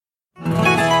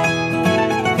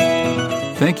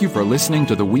Thank you for listening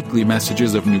to the weekly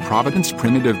messages of New Providence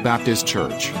Primitive Baptist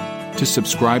Church. To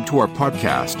subscribe to our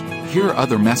podcast, hear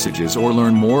other messages, or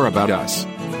learn more about us,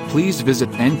 please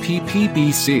visit nppbc.com.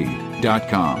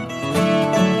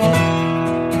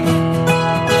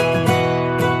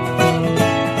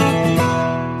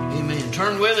 Amen.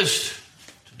 Turn with us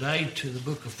today to the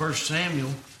book of 1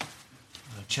 Samuel,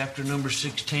 chapter number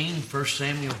 16. 1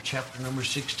 Samuel, chapter number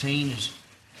 16 is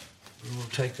where we'll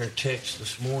take our text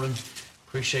this morning.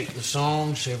 Appreciate the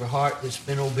songs, every heart that's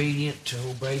been obedient to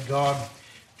obey God.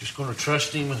 Just going to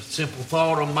trust Him. A simple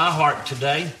thought on my heart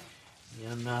today,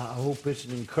 and I hope it's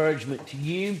an encouragement to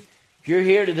you. If you're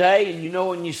here today and you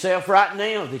know in yourself right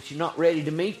now that you're not ready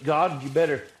to meet God, you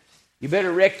better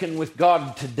reckon with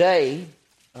God today.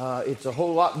 It's a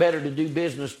whole lot better to do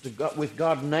business with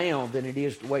God now than it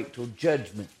is to wait till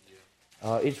judgment.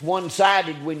 It's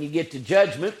one-sided when you get to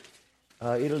judgment.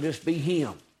 It'll just be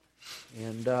Him.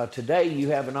 And today you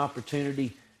have an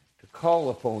opportunity to call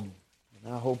upon Him.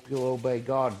 And I hope you'll obey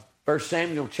God. 1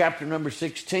 Samuel chapter number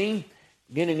 16,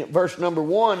 beginning at verse number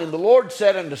 1. And the Lord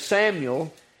said unto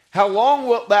Samuel, How long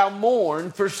wilt thou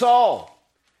mourn for Saul,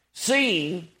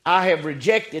 seeing I have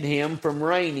rejected him from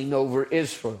reigning over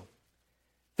Israel?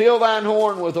 Fill thine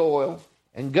horn with oil,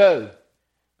 and go.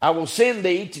 I will send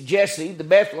thee to Jesse the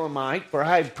Bethlehemite, for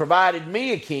I have provided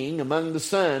me a king among his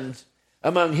sons.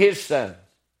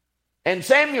 And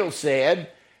Samuel said,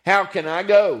 How can I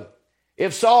go?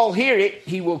 If Saul hear it,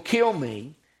 he will kill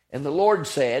me. And the Lord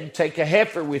said, Take a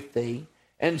heifer with thee,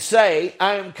 and say,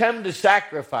 I am come to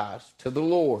sacrifice to the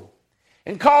Lord.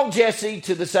 And call Jesse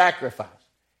to the sacrifice.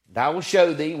 And I will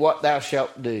show thee what thou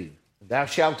shalt do. Thou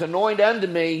shalt anoint unto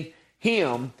me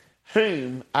him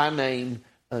whom I name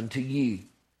unto you.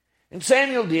 And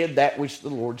Samuel did that which the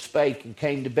Lord spake, and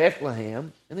came to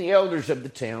Bethlehem. And the elders of the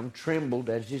town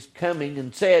trembled at his coming,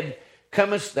 and said,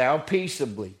 Comest thou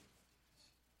peaceably?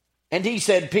 And he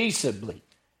said, Peaceably.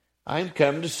 I am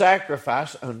come to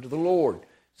sacrifice unto the Lord.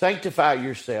 Sanctify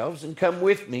yourselves, and come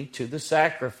with me to the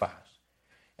sacrifice.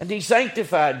 And he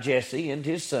sanctified Jesse and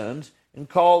his sons, and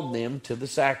called them to the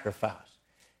sacrifice.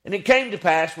 And it came to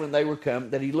pass when they were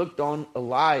come, that he looked on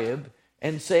Eliab,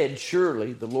 and said,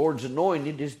 Surely the Lord's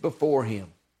anointed is before him.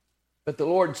 But the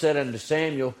Lord said unto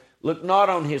Samuel, Look not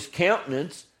on his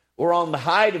countenance, or on the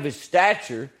height of his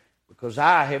stature, because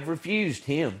I have refused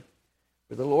him.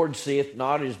 For the Lord seeth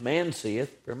not as man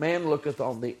seeth, for man looketh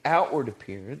on the outward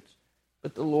appearance,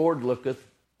 but the Lord looketh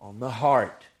on the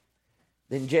heart.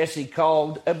 Then Jesse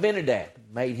called Abinadab,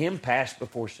 and made him pass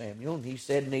before Samuel, and he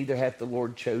said, Neither hath the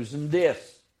Lord chosen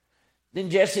this. Then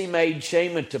Jesse made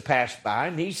Shammah to pass by,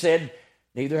 and he said,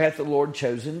 Neither hath the Lord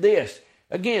chosen this.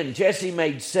 Again, Jesse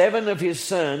made 7 of his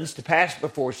sons to pass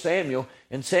before Samuel,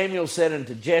 and Samuel said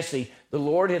unto Jesse, The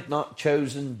Lord hath not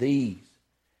chosen these.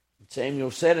 And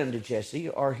Samuel said unto Jesse,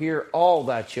 Are here all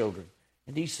thy children?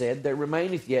 And he said, There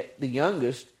remaineth yet the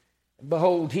youngest, and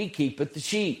behold, he keepeth the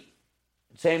sheep.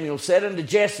 And Samuel said unto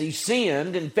Jesse,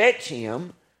 Send and fetch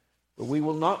him, for we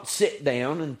will not sit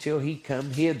down until he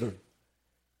come hither.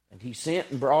 And he sent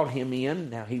and brought him in.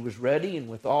 Now he was ruddy and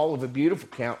withal of a beautiful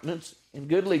countenance, and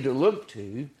goodly to look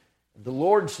to. And the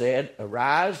Lord said,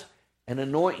 Arise and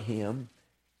anoint him,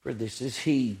 for this is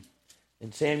he.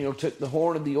 And Samuel took the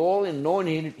horn of the oil and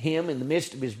anointed him in the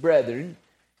midst of his brethren.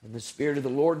 And the Spirit of the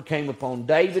Lord came upon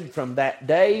David from that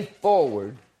day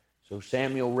forward. So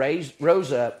Samuel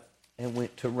rose up and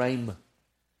went to Ramah.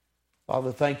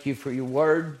 Father, thank you for your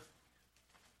word.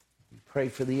 We pray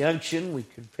for the unction. We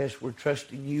confess we're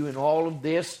trusting you in all of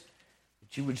this,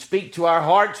 that you would speak to our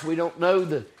hearts. We don't know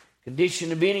the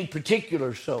condition of any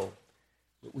particular soul,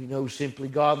 but we know simply,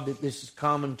 God, that this is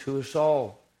common to us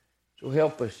all. So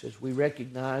help us as we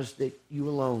recognize that you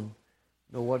alone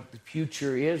know what the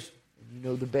future is, and you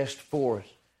know the best for us.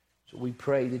 So we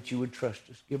pray that you would trust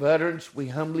us. Give utterance, we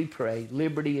humbly pray.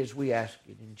 Liberty as we ask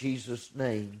it. In Jesus'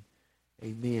 name,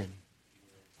 amen.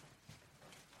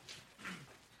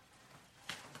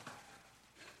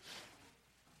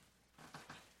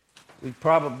 We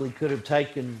probably could have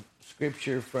taken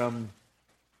scripture from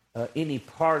any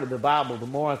part of the Bible. The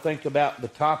more I think about the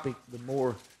topic, the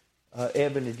more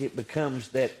evident it becomes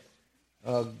that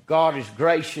God is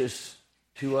gracious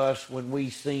to us when we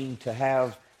seem to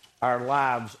have our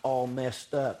lives all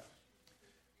messed up.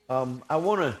 I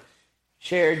want to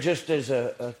share, just as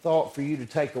a thought for you to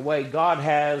take away, God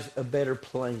has a better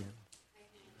plan.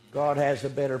 God has a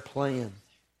better plan.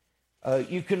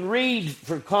 You can read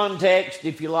for context,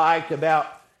 if you like, about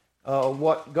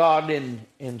what God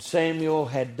and Samuel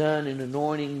had done in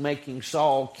anointing, making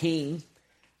Saul king.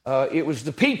 It was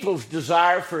the people's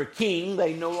desire for a king.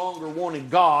 They no longer wanted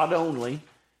God only.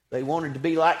 They wanted to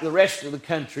be like the rest of the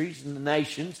countries and the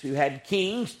nations who had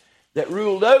kings that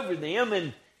ruled over them,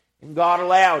 and God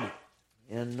allowed it.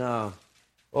 And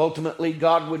ultimately,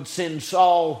 God would send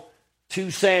Saul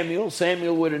to Samuel.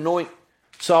 Samuel would anoint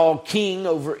Saul king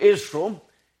over Israel.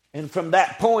 And from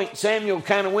that point,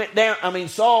 Saul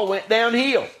went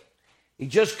downhill. He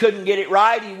just couldn't get it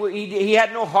right. He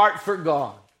had no heart for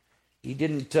God. He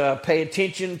didn't pay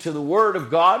attention to the Word of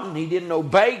God, and he didn't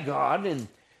obey God. And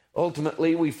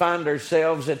ultimately, we find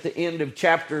ourselves at the end of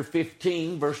chapter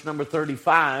 15, verse number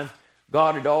 35.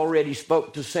 God had already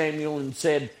spoke to Samuel and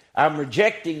said, I'm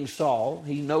rejecting Saul.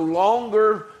 He no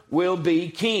longer will be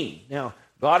king. Now,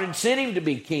 God had sent him to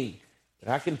be king. But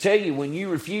I can tell you, when you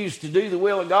refuse to do the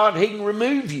will of God, he can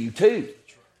remove you too.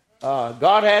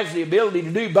 God has the ability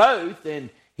to do both, and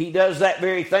he does that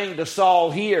very thing to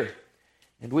Saul here.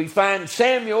 And we find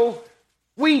Samuel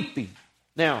weeping.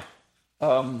 Now,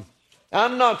 I'm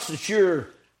not so sure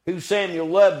who Samuel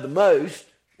loved the most,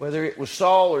 whether it was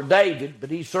Saul or David, but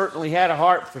he certainly had a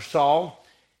heart for Saul.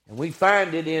 And we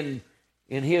find it in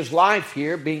his life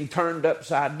here being turned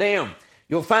upside down.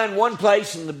 You'll find one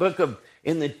place in the book of,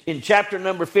 in chapter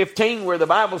number 15 where the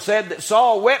Bible said that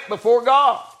Saul wept before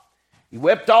God. He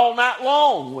wept all night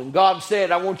long when God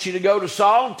said, I want you to go to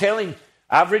Saul and tell him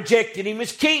I've rejected him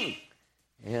as king.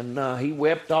 And he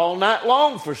wept all night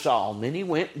long for Saul. And then he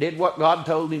went and did what God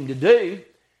told him to do.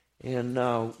 And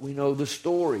we know the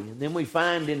story. And then we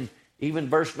find in even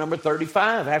verse number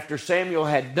 35, after Samuel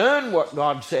had done what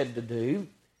God said to do,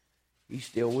 he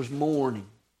still was mourning.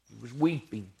 He was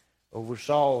weeping over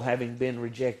Saul having been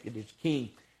rejected as king.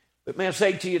 But may I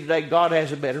say to you today, God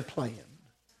has a better plan.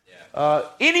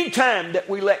 Anytime that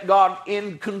we let God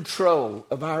in control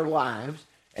of our lives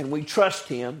and we trust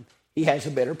him, he has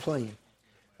a better plan.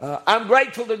 I'm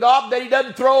grateful to God that he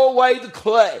doesn't throw away the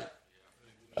clay.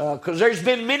 Because there's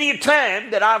been many a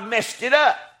time that I've messed it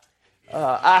up.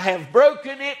 I have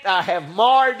broken it. I have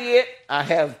marred it. I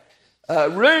have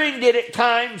ruined it at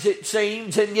times, it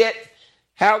seems. And yet,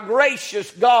 how gracious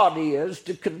God is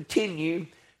to continue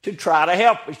to try to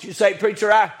help us. You say,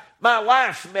 preacher, my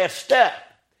life's messed up.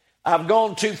 I've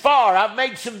gone too far. I've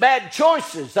made some bad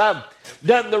choices. I've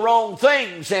done the wrong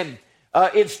things, and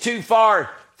it's too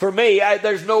far for me.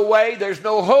 There's no way. There's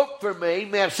no hope for me.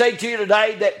 May I say to you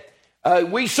today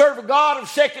that we serve a God of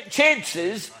second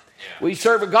chances. We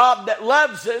serve a God that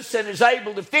loves us and is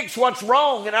able to fix what's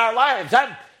wrong in our lives.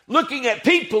 I'm looking at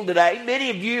people today. Many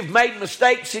of you have made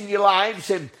mistakes in your lives,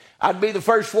 and I'd be the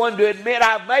first one to admit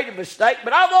I've made a mistake,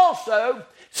 but I've also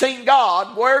seen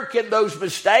God work in those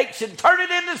mistakes and turn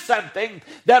it into something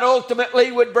that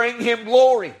ultimately would bring him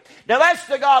glory. Now that's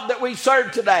the God that we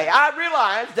serve today. I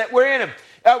realize that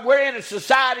we're in a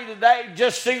society today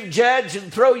just soon judge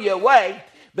and throw you away,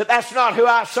 but that's not who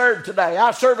I serve today.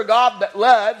 I serve a God that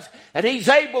loves, and he's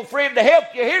able, friend, to help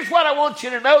you. Here's what I want you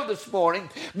to know this morning.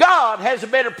 God has a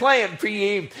better plan for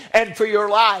you and for your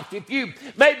life. If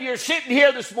maybe you're sitting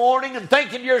here this morning and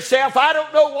thinking to yourself, I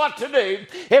don't know what to do.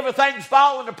 Everything's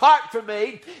falling apart for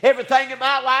me. Everything in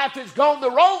my life has gone the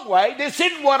wrong way. This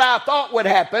isn't what I thought would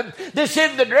happen. This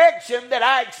isn't the direction that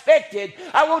I expected.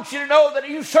 I want you to know that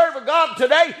you serve a God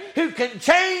today who can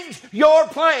change your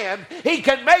plan. He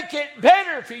can make it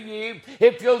better for you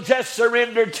if you'll just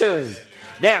surrender to him.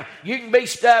 Now, you can be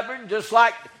stubborn just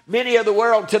like many of the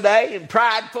world today and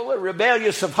prideful or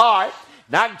rebellious of heart.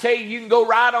 And I can tell you can go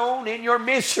right on in your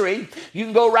misery. You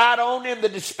can go right on in the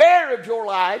despair of your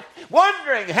life,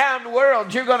 wondering how in the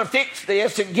world you're going to fix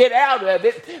this and get out of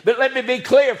it. But let me be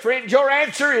clear, friend, your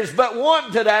answer is but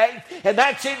one today, and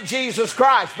that's in Jesus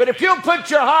Christ. But if you'll put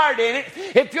your heart in it,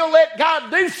 if you'll let God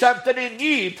do something in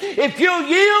you, if you'll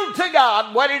yield to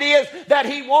God what it is that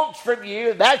he wants from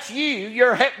you, that's you,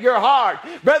 your heart.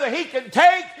 Brother, he can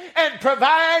take and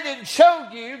provide and show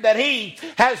you that he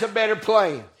has a better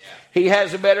plan. He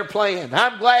has a better plan.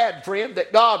 I'm glad, friend,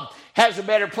 that God has a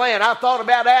better plan. I thought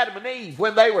about Adam and Eve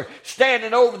when they were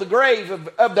standing over the grave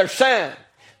of their son.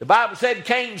 The Bible said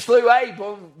Cain slew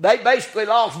Abel. They basically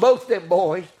lost both them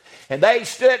boys. And they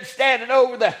stood standing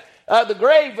over the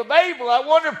grave of Abel. I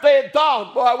wonder if they had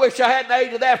thought, boy, I wish I hadn't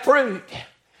ate of that fruit.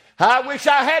 I wish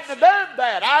I hadn't done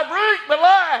that. I've ruined my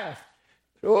life.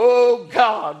 Oh,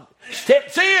 God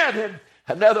steps in and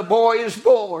another boy is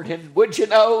born. And would you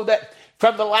know that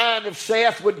from the line of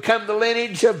Seth would come the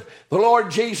lineage of the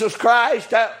Lord Jesus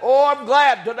Christ? I'm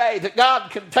glad today that God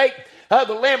can take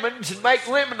the lemons and make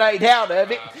lemonade out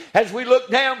of it. As we look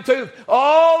down through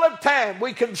all of time,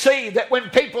 we can see that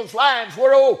when people's lives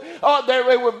were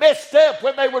they were messed up,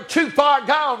 when they were too far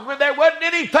gone, when there wasn't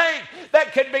anything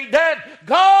that could be done,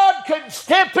 God can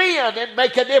step in and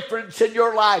make a difference in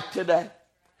your life today.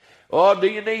 Oh, do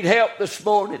you need help this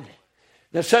morning?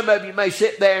 Now, some of you may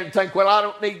sit there and think, well, I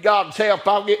don't need God's help.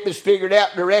 I'll get this figured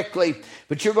out directly.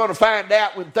 But you're going to find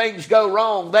out when things go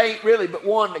wrong, they ain't really but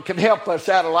one that can help us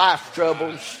out of life's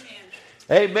troubles.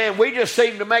 Amen. We just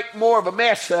seem to make more of a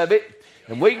mess of it.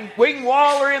 And we can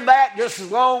waller in that just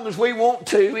as long as we want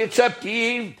to. It's up to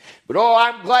you. But oh,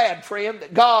 I'm glad, friend,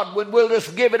 that God, when we'll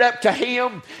just give it up to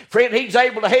Him, friend, He's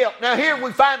able to help. Now here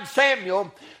we find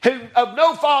Samuel, who of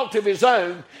no fault of his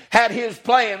own, had his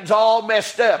plans all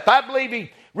messed up. I believe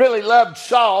he really loved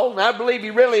Saul, and I believe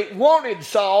he really wanted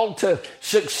Saul to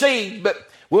succeed. But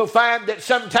we'll find that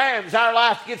sometimes our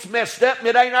life gets messed up and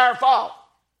it ain't our fault.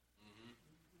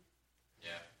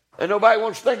 And nobody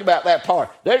wants to think about that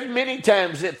part. There's many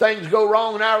times that things go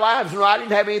wrong in our lives and I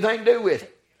didn't have anything to do with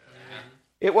it.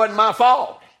 It wasn't my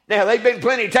fault. Now, there's been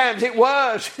plenty of times it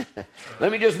was.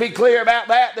 Let me just be clear about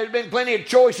that. There's been plenty of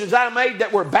choices I made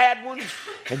that were bad ones.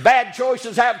 And bad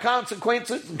choices have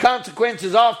consequences. And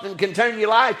consequences often can turn your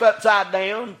life upside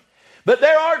down. But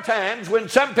there are times when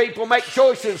some people make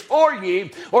choices for you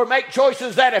or make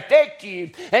choices that affect you,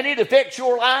 and it affects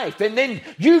your life. And then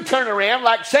you turn around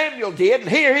like Samuel did, and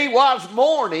here he was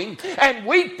mourning and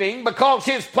weeping because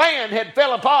his plan had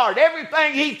fell apart.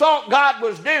 Everything he thought God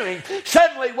was doing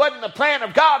suddenly wasn't the plan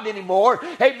of God anymore.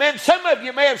 Amen. Some of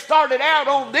you may have started out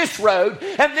on this road,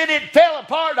 and then it fell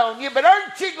apart on you, but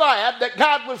aren't you glad that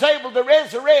God was able to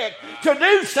resurrect, to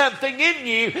do something in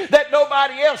you that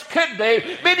nobody else could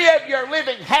do? Many of you are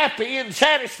living happy and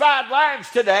satisfied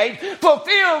lives today,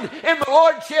 fulfilled in the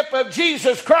Lordship of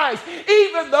Jesus Christ,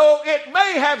 even though it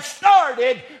may have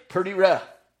started pretty rough.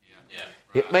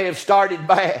 It may have started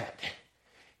bad,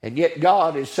 and yet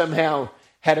God has somehow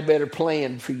had a better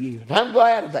plan for you. And I'm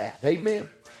glad of that. Amen.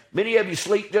 Many of you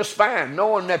sleep just fine,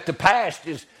 knowing that the past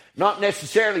is not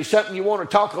necessarily something you want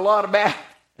to talk a lot about.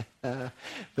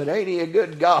 But ain't He a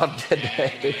good God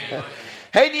today?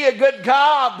 Ain't He a good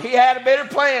God? He had a better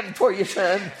plan for you,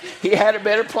 son. He had a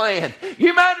better plan.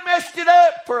 You might have messed it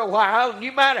up for a while, and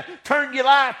you might have turned your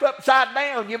life upside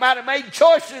down. You might have made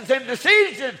choices and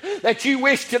decisions that you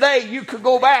wish today you could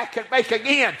go back and make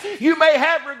again. You may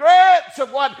have regrets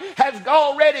of what has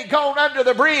already gone under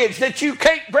the bridge that you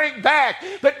can't bring back.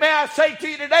 But may I say to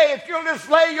you today, if you'll just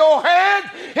lay your hand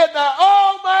in the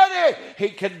Almighty, He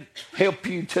can help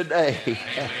you today.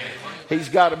 He's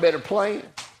got a better plan.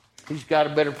 He's got a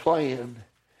better plan.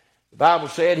 The Bible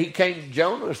said He came to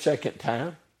Jonah a second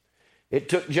time. It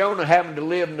took Jonah having to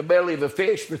live in the belly of a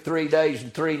fish for 3 days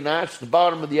and 3 nights at the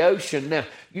bottom of the ocean. Now,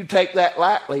 you take that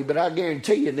lightly, but I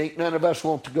guarantee you, none of us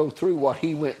want to go through what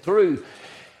he went through.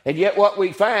 And yet what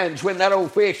we find is when that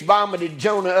old fish vomited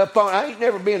Jonah up on, I ain't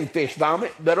never been fish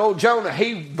vomit, but old Jonah,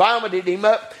 he vomited him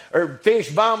up, or fish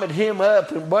vomited him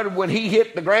up, and when he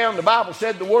hit the ground, the Bible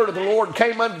said the word of the Lord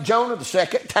came unto Jonah the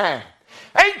second time.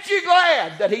 Ain't you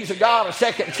glad that He's a God of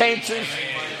second chances?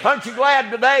 Aren't you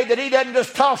glad today that He doesn't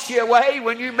just toss you away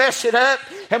when you mess it up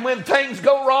and when things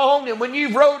go wrong and when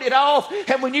you've wrote it off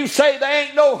and when you say there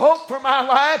ain't no hope for my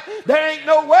life, there ain't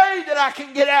no way that I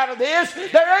can get out of this,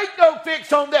 there ain't no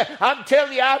fix on that. I'm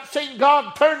telling you, I've seen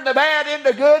God turn the bad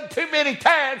into good too many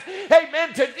times,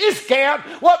 amen, to discount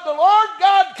what the Lord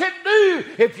God can do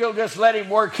if you'll just let Him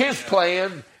work His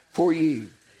plan for you.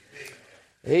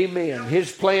 Amen.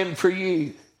 His plan for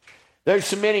you. There's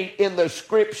so many in the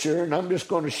Scripture, and I'm just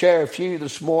going to share a few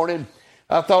this morning.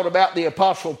 I thought about the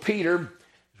Apostle Peter.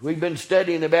 We've been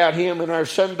studying about him in our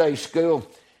Sunday school.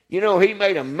 You know, he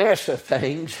made a mess of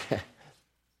things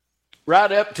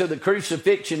right up to the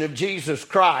crucifixion of Jesus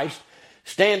Christ.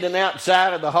 Standing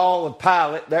outside of the hall of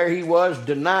Pilate, there he was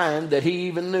denying that he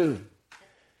even knew him.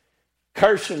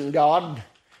 Cursing God,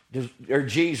 or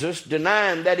Jesus,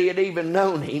 denying that he had even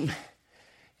known him.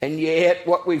 And yet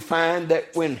what we find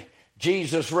that when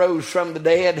Jesus rose from the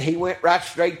dead, He went right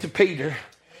straight to Peter.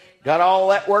 Got all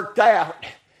that worked out.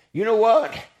 You know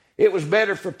what? It was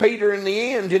better for Peter in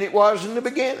the end than it was in the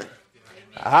beginning.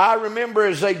 I remember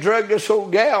as they drugged this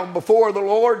old gal before the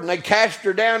Lord and they cast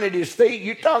her down at His feet.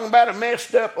 You're talking about a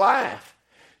messed up life.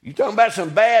 You're talking about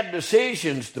some bad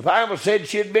decisions. The Bible said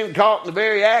she had been caught in the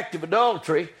very act of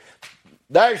adultery.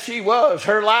 There she was,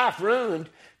 her life ruined,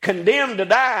 condemned to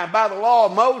die by the law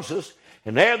of Moses,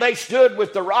 and there they stood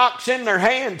with the rocks in their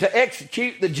hand to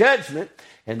execute the judgment.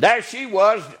 And there she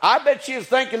was. I bet she was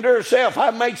thinking to herself,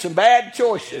 I've made some bad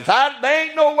choices. There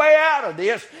ain't no way out of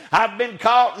this. I've been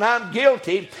caught and I'm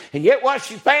guilty. And yet what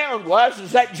she found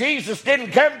was that Jesus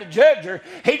didn't come to judge her.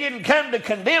 He didn't come to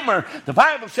condemn her. The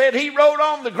Bible said he wrote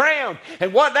on the ground.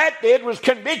 And what that did was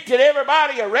convicted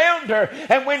everybody around her.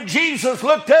 And when Jesus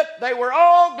looked up, they were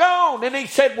all gone. And he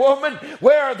said, woman,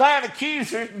 where are thine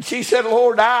accusers? And she said,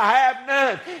 Lord, I have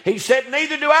none. He said,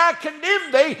 neither do I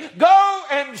condemn thee. Go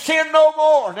and sin no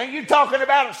more. Now you're talking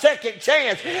about a second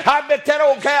chance. I bet that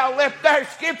old gal left there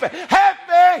skipping,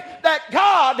 happy that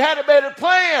God had a better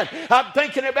plan. I'm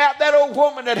thinking about that old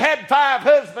woman that had 5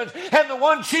 husbands, and the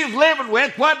one she was living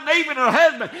with wasn't even her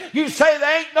husband. You say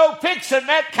there ain't no fixing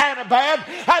that kind of bad.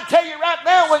 I tell you right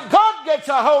now, when God gets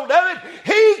a hold of it,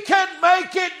 he can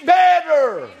make it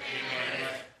better.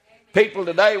 People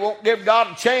today won't give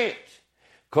God a chance,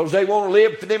 because they want to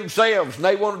live for themselves and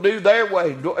they want to do their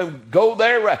way and go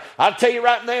their way. I'll tell you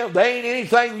right now, there ain't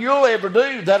anything you'll ever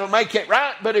do that'll make it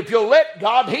right. But if you'll let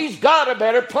God, he's got a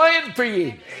better plan for you.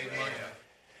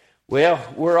 Amen.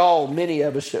 Well, many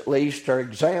of us at least, are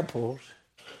examples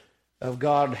of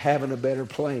God having a better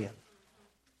plan.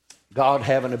 God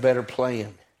having a better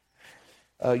plan.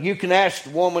 You can ask the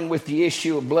woman with the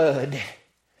issue of blood.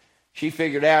 She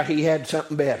figured out he had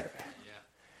something better.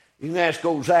 You can ask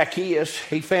old Zacchaeus.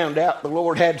 He found out the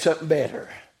Lord had something better.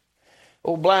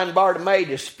 Old blind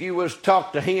Bartimaeus, if you was to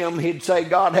talk to him, he'd say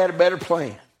God had a better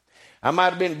plan. I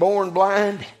might have been born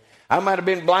blind. I might have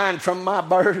been blind from my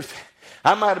birth.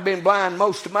 I might have been blind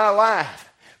most of my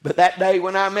life. But that day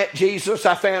when I met Jesus,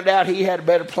 I found out he had a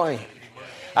better plan.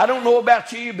 I don't know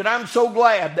about you, but I'm so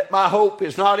glad that my hope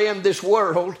is not in this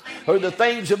world or the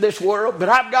things of this world, but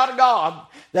I've got a God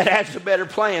that has a better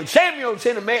plan. Samuel's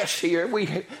in a mess here.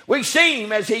 We see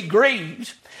him as he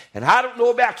grieves. And I don't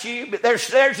know about you, but there's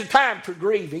a time for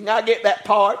grieving. I get that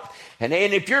part. And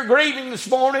if you're grieving this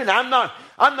morning, I'm not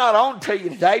on to you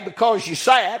today because you're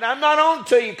sad. I'm not on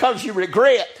to you because you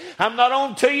regret. I'm not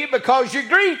on to you because you're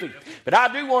grieving. But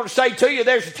I do want to say to you,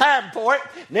 there's a time for it,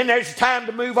 and then there's a time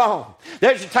to move on.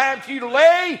 There's a time for you to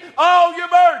lay all your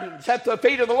burdens at the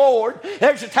feet of the Lord.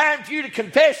 There's a time for you to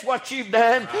confess what you've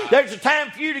done. There's a time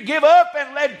for you to give up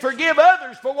and forgive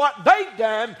others for what they've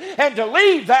done, and to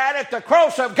leave that at the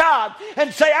cross of God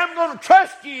and say, I'm going to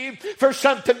trust you for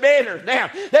something better.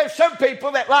 Now, there's some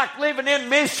people that like living in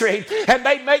misery, and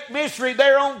they make misery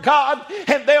their own God,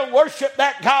 and they'll worship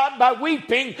that God by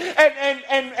weeping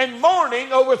and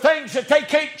mourning over things that they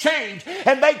can't change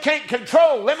and they can't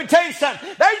control. Let me tell you something.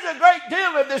 There's a great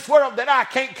deal in this world that I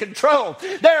can't control.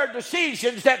 There are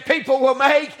decisions that people will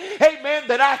make, amen,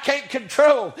 that I can't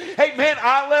control. Amen.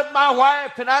 I love my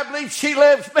wife and I believe she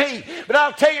loves me. But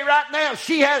I'll tell you right now,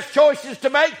 she has choices to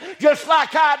make just like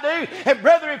I do. And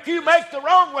brother, if you make the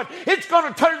wrong one, it's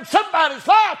going to turn somebody's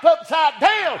life upside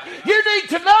down. You need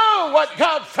to know what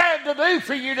God's trying to do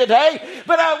for you today.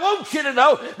 But I want you to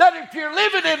know that if you're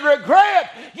living in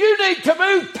regret, you need to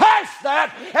move past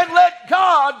that and let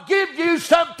God give you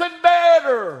something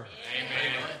better.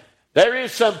 Amen. There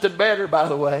is something better, by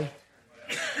the way.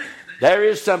 There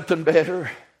is something better.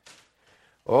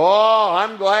 Oh,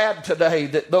 I'm glad today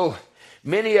that though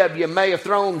many of you may have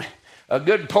thrown a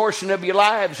good portion of your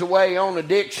lives away on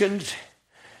addictions,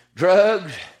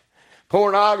 drugs,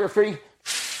 pornography,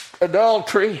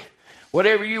 adultery,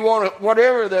 whatever you want,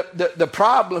 whatever the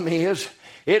problem is,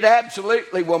 it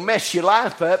absolutely will mess your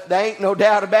life up. There ain't no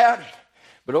doubt about it.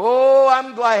 But oh,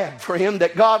 I'm glad, friend,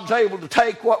 that God's able to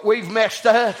take what we've messed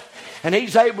up and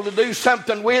he's able to do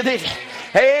something with it.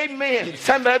 Amen.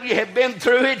 Some of you have been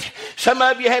through it. Some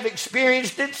of you have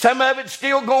experienced it. Some of it's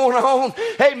still going on.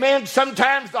 Amen.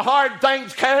 Sometimes the hard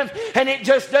things come and it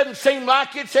just doesn't seem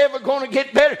like it's ever going to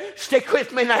get better. Stick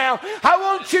with me now. I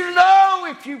want you to know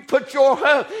if you put your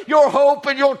hope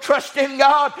and your trust in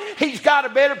God, he's got a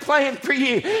better plan for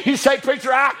you. You say,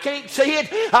 preacher, I can't see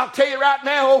it. I'll tell you right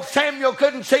now, old Samuel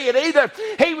couldn't see it either.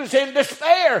 He was in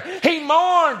despair. He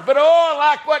mourned. But oh,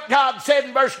 like what God said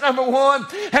in verse number 1,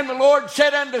 and the Lord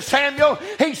said unto Samuel,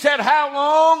 he said, how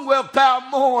long wilt thou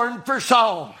mourn for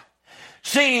Saul,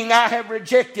 seeing I have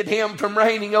rejected him from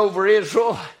reigning over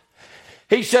Israel?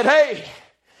 He said,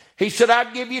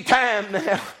 I'll give you time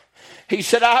now. He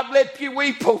said, I've let you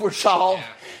weep over Saul.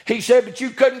 He said, but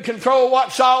you couldn't control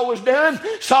what Saul was doing.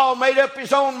 Saul made up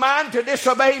his own mind to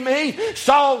disobey me.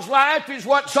 Saul's life is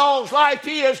what Saul's life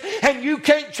is, and you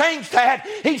can't change that.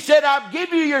 He said, I'll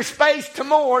give you your space to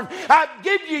mourn. I'll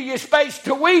give you your space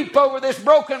to weep over this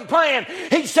broken plan.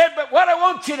 He said, but what I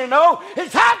want you to know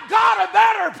is I've got a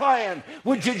better plan.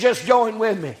 Would you just join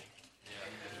with me?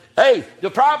 Hey,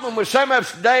 the problem with some of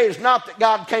us today is not that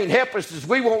God can't help us, is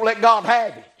we won't let God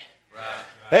have it.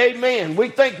 Amen. We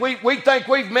think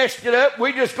we've messed it up.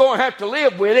 We're just going to have to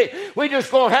live with it. We're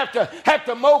just going to have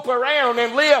to mope around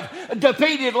and live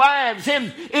defeated lives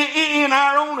in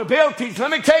our own abilities.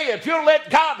 Let me tell you, if you'll let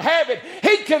God have it,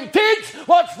 He can fix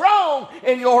what's wrong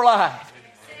in your life.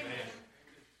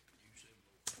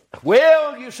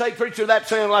 Well, you say, preacher, that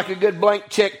sounds like a good blank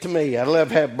check to me. I love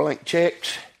to have blank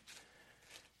checks.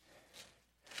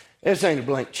 This ain't a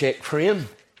blank check, friend.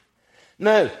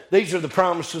 No, these are the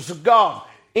promises of God.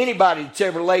 Anybody that's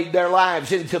ever laid their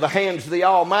lives into the hands of the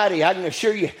Almighty, I can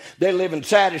assure you they're living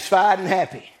satisfied and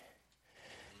happy.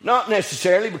 Not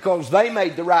necessarily because they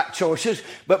made the right choices,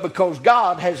 but because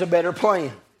God has a better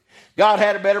plan. God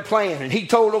had a better plan. And He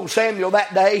told old Samuel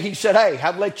that day, He said, hey,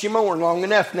 I've let you mourn long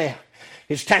enough now.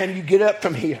 It's time you get up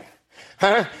from here.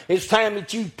 It's time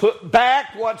that you put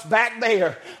back what's back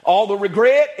there. All the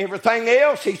regret, everything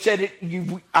else. He said,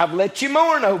 I've let you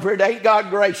mourn over it. Ain't God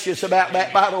gracious about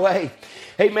that, by the way?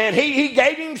 Amen. He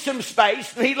gave him some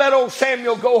space, and he let old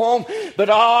Samuel go home. But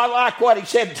I like what he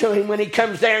said to him when he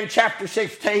comes there in chapter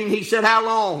 16. He said, how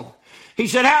long? He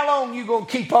said, how long you going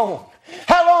to keep on?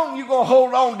 How long you going to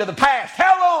hold on to the past?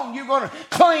 How long you going to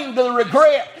cling to the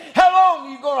regret? How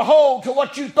long you going to hold to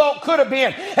what you thought could have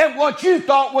been and what you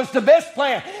thought was the best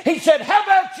plan? He said, how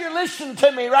about you listen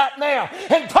to me right now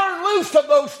and turn loose of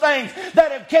those things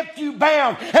that have kept you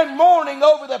bound and mourning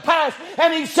over the past?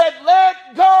 And he said,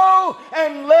 let go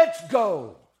and let's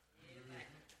go.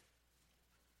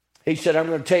 He said, I'm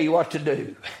going to tell you what to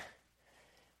do.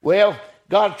 Well,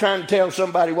 God's trying to tell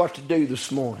somebody what to do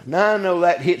this morning. Now, I know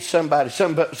that hits somebody,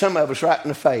 some of us right in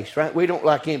the face, right? We don't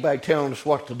like anybody telling us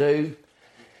what to do.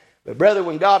 But, brother,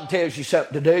 when God tells you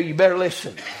something to do, you better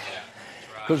listen.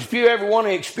 Because if you ever want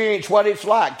to experience what it's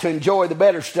like to enjoy the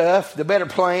better stuff, the better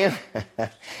plan,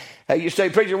 you say,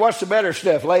 preacher, what's the better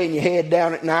stuff? Laying your head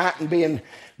down at night and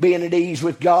being at ease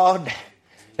with God?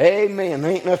 Amen.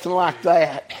 There ain't nothing like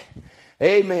that.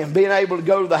 Amen. Being able to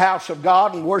go to the house of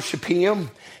God and worship Him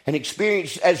and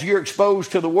experience, as you're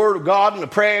exposed to the Word of God and the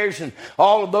prayers and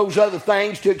all of those other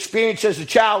things, to experience as a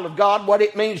child of God what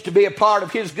it means to be a part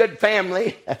of His good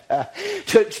family,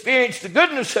 to experience the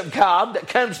goodness of God that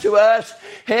comes to us.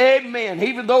 Amen.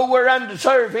 Even though we're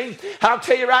undeserving, I'll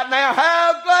tell you right now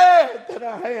how glad that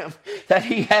I am that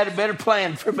He had a better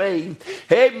plan for me.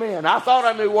 Amen. I thought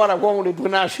I knew what I wanted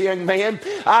when I was a young man.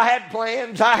 I had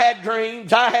plans, I had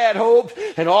dreams, I had hopes,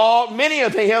 and many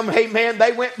of them, amen,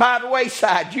 they went by the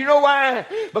wayside. You know why?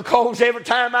 Because every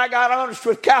time I got honest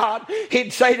with God,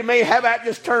 He'd say to me, how about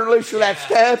just turn loose of that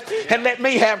stuff and let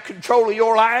me have control of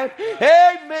your life?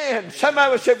 Amen. Some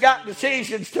of us have got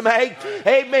decisions to make.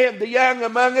 Amen. The young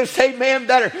among us, amen,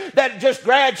 that just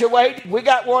graduated. We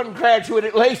got one graduate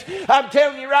at least. I'm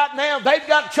telling you right now, they've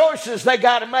got choices they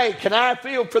got to make, and I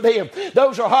feel for them.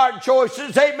 Those are hard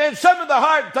choices. Amen. Some of the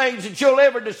hard things that you'll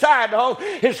ever decide on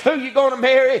is who you're going to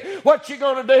marry, what you're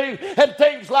going to do, and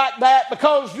things like that,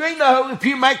 because you know if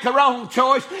you make the wrong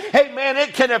choice, amen,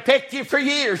 it can affect you for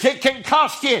years. It can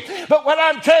cost you. But what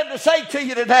I'm trying to say to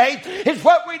you today is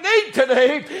what we need to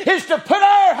do is to put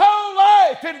our whole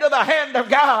life into the hand of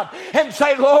God and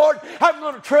say, Lord, I'm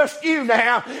going to trust you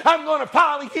now. I'm going to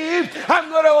follow you. I'm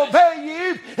going to obey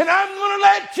you. And I'm going to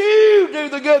let you do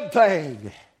the good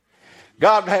thing.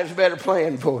 God has a better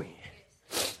plan for you.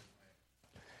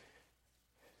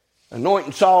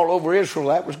 Anointing Saul over Israel,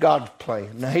 that was God's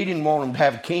plan. Now, He didn't want him to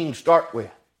have a king to start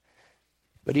with,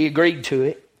 but He agreed to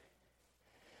it.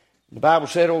 The Bible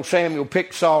said old Samuel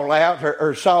picked Saul out,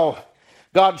 or Saul,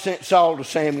 God sent Saul to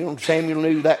Samuel, and Samuel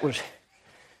knew that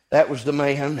was the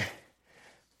man. The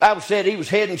Bible said he was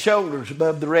head and shoulders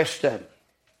above the rest of them.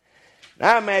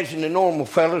 Now, I imagine the normal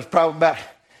fellow is probably about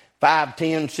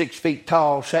 5'10", 6 feet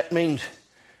tall, so that means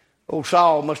old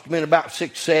Saul must have been about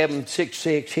 6'7",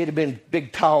 6'6". He'd have been a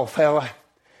big, tall fella,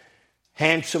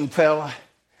 handsome fella,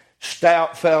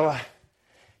 stout fella.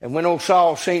 And when old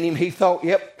Saul seen him, he thought,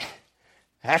 yep,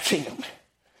 that's him.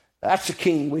 That's the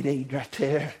king we need right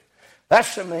there.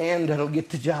 That's the man that'll get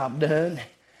the job done.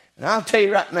 And I'll tell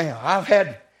you right now, I've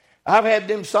had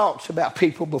them thoughts about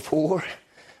people before.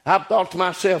 I've thought to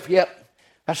myself, yep,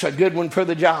 that's a good one for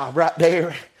the job right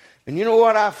there. And you know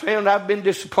what I found? I've been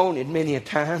disappointed many a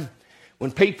time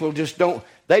when people just don't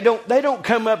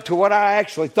come up to what I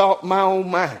actually thought in my own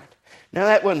mind. Now,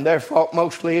 that wasn't their fault,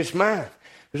 mostly it's mine.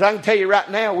 Because I can tell you right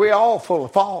now, we're all full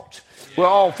of faults. We're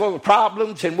all full of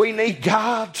problems, and we need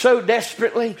God so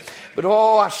desperately. But,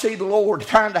 I see the Lord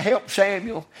trying to help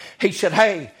Samuel. He said,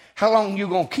 hey, how long you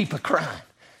going to keep a crying?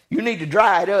 You need to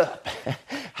dry it up.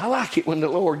 I like it when the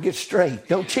Lord gets straight,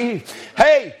 don't you?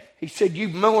 Hey, He said,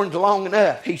 you've mourned long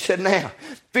enough. He said, now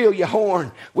fill your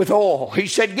horn with oil. He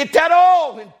said, get that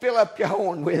oil and fill up your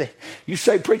horn with it. You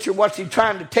say, preacher, what's he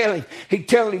trying to tell him? He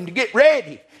telling him to get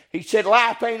ready. He said,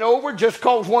 life ain't over just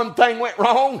because one thing went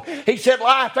wrong. He said,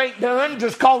 life ain't done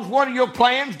just because one of your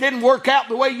plans didn't work out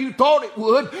the way you thought it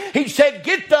would. He said,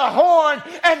 get the horn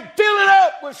and fill it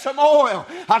up with some oil.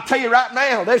 I'll tell you right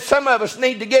now, there's some of us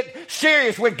need to get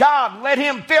serious with God and let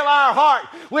him fill our heart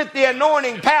with the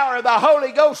anointing power of the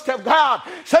Holy Ghost of God.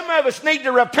 Some of us need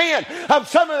to repent of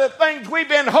some of the things we've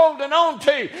been holding on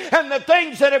to and the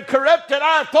things that have corrupted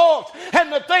our thoughts and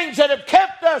the things that have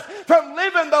kept us from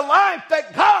living the life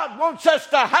that God wants us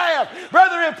to have.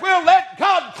 Brother, if we'll let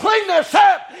God clean us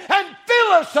up and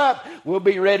fill us up, we'll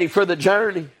be ready for the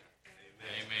journey.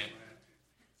 Amen.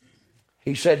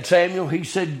 He said, Samuel, he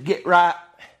said, get right.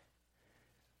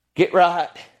 Get right.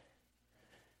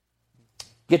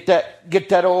 Get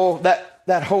that oil,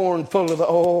 that horn full of the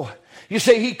oil. You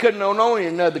see, he couldn't anoint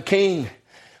another king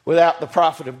without the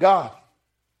prophet of God.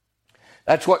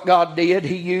 That's what God did.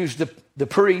 He used the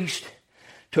priest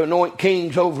to anoint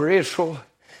kings over Israel.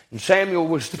 And Samuel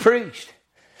was the priest.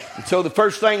 And so the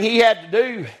first thing he had to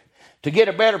do to get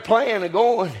a better plan of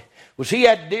going was he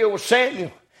had to deal with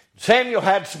Samuel. Samuel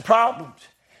had some problems.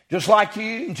 Just like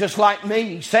you and just like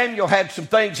me. Samuel had some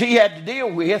things he had to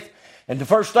deal with. And the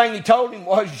first thing he told him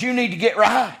was, you need to get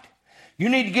right. You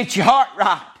need to get your heart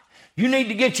right. You need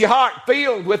to get your heart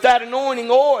filled with that anointing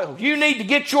oil. You need to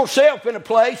get yourself in a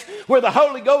place where the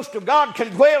Holy Ghost of God can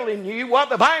dwell in you. What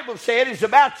the Bible said is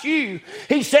about you.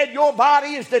 He said your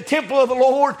body is the temple of the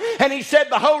Lord. And he said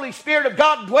the Holy Spirit of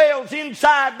God dwells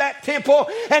inside that temple.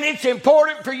 And it's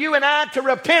important for you and I to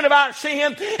repent of our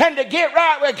sin and to get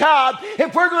right with God.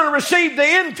 If we're going to receive the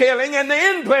infilling and the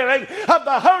indwelling of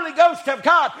the Holy Ghost of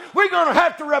God, we're going to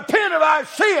have to repent of our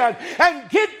sin and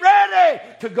get ready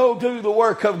to go do the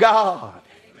work of God.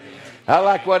 I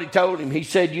like what he told him. He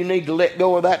said, you need to let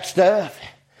go of that stuff.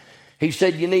 He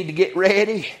said, you need to get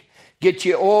ready. Get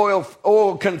your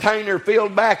oil container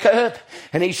filled back up.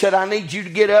 And he said, I need you to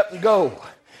get up and go.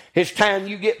 It's time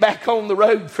you get back on the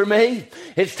road for me.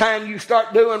 It's time you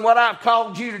start doing what I've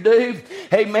called you to do.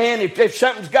 Amen. If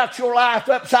something's got your life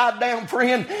upside down,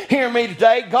 friend, hear me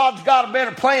today. God's got a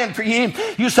better plan for you.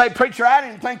 You say, preacher, I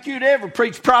didn't think you'd ever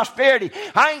preach prosperity.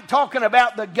 I ain't talking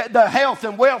about the health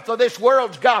and wealth of this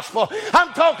world's gospel.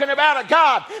 I'm talking about a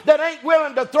God that ain't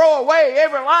willing to throw away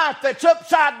every life that's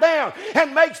upside down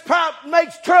and makes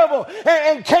trouble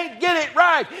and can't get it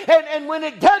right. And when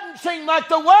it doesn't seem like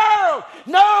the world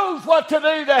knows what to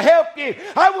do to help you,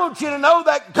 I want you to know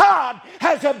that God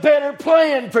has a better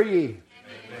plan for you.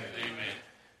 Amen.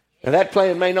 And that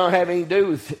plan may not have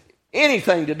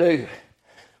anything to do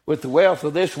with the wealth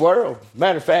of this world.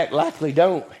 Matter of fact, likely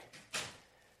don't.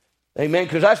 Amen.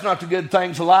 Because that's not the good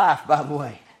things of life, by the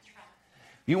way.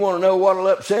 You want to know what will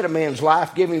upset a man's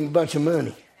life? Give him a bunch of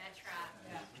money.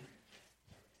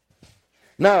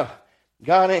 No.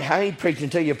 God, I ain't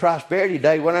preaching to you prosperity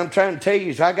today. What I'm trying to tell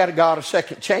you is I got a God of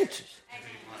second chances.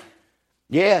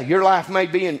 Yeah, your life may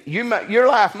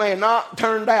have not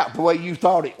turned out the way you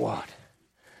thought it would.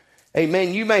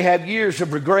 Amen. You may have years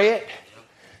of regret.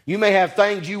 You may have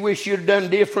things you wish you'd have done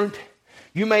different.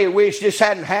 You may have wished this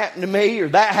hadn't happened to me, or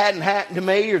that hadn't happened to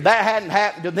me, or that hadn't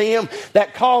happened to them,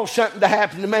 that caused something to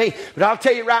happen to me. But I'll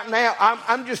tell you right now,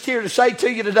 I'm just here to say to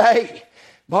you today,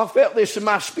 well, I felt this in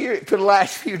my spirit for the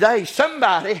last few days.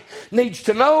 Somebody needs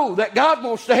to know that God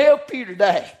wants to help you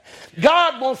today.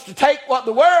 God wants to take what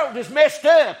the world has messed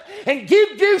up and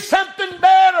give you something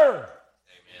better.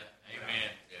 Amen.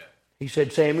 Yeah. He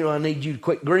said, Samuel, I need you to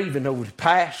quit grieving over the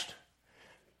past.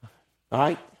 All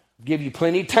right? I'll give you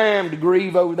plenty of time to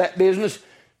grieve over that business.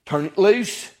 Turn it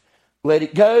loose. Let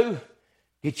it go.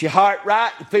 Get your heart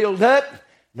right and filled up.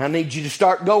 And I need you to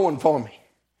start going for me.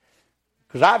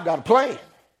 Because I've got a plan.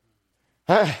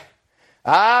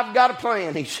 I've got a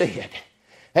plan, he said.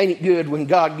 Ain't it good when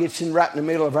God gets in right in the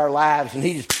middle of our lives and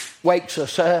he just wakes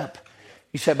us up?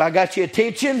 He said, I got your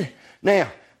attention.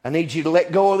 Now, I need you to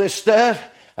let go of this stuff.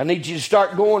 I need you to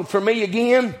start going for me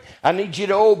again. I need you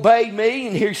to obey me.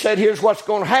 And he said, here's what's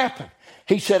going to happen.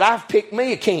 He said, I've picked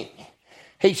me a king.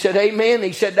 He said, amen.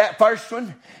 He said, that first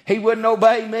one, he wouldn't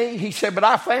obey me. He said, but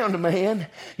I found a man.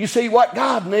 You see, what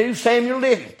God knew, Samuel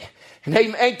didn't. And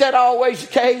ain't that always the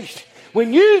case?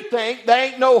 When you think there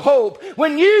ain't no hope,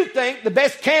 when you think the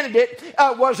best candidate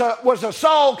was a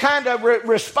Saul kind of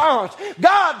response,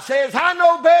 God says, I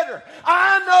know better.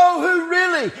 I know who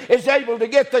really is able to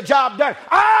get the job done.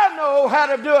 I know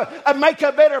how to make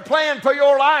a better plan for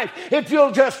your life if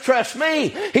you'll just trust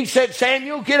me. He said,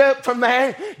 Samuel, get up from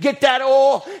there, get that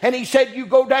oil. And he said, you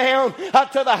go down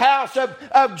to the house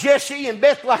of Jesse in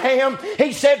Bethlehem.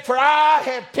 He said, for I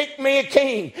have picked me a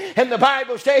king. And the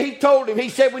Bible said, he told him, he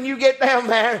said, when you get down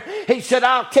there, he said,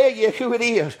 I'll tell you who it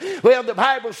is. Well, the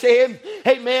Bible said,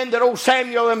 amen, that old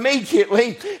Samuel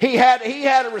immediately, he had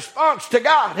a response to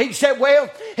God. He said,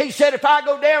 if I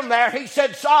go down there, he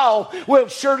said, Saul will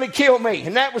surely kill me.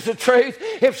 And that was the truth.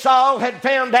 If Saul had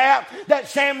found out that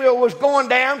Samuel was going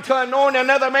down to anoint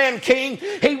another man king,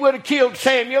 he would have killed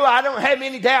Samuel. I don't have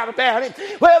any doubt about it.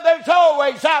 Well, there's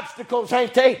always obstacles,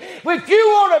 ain't there? If you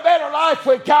want a better life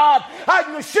with God, I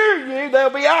can assure you there'll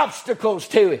be obstacles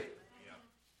to it.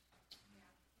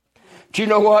 But you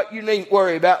know what? You needn't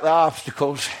worry about the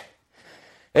obstacles.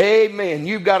 Amen.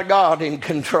 You've got a God in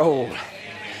control.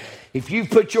 If you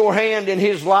put your hand in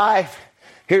his life,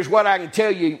 here's what I can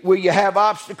tell you. Will you have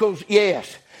obstacles?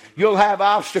 Yes. You'll have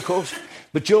obstacles,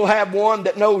 but you'll have one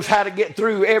that knows how to get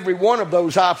through every one of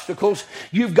those obstacles.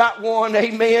 You've got one,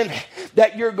 amen,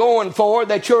 that you're going for,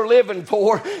 that you're living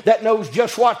for, that knows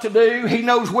just what to do. He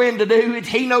knows when to do it.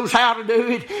 He knows how to do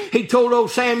it. He told old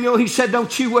Samuel, he said,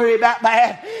 don't you worry about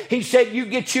that. He said, you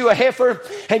get you a heifer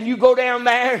and you go down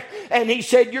there, and he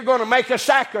said, you're going to make a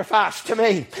sacrifice to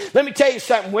me. Let me tell you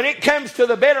something. When it comes to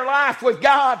the better life with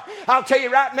God, I'll tell you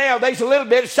right now, there's a little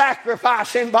bit of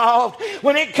sacrifice involved.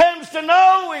 When it comes to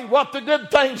knowing what the good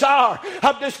things are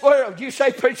of this world. You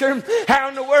say, preacher, how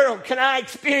in the world can I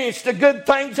experience the good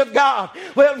things of God?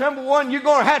 Well, number one, you're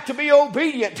going to have to be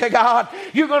obedient to God.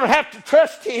 You're going to have to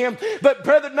trust him. But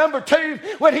brother, number two,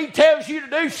 when he tells you to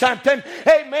do something,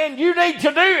 amen, you need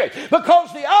to do it,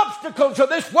 because the obstacles of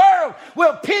this world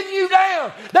will pin you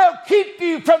down. They'll keep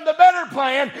you from the better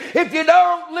plan if you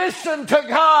don't listen to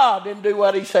God and do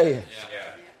what he says.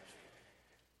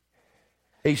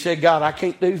 He said, God, I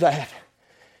can't do that.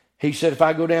 He said, if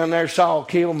I go down there, Saul will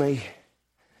kill me.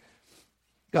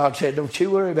 God said, don't you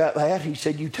worry about that. He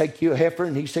said, you take you a heifer,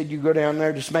 and he said, you go down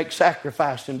there to make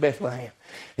sacrifice in Bethlehem.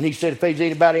 And he said, if there's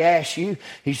anybody asks you,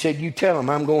 he said, you tell them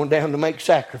I'm going down to make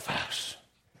sacrifice.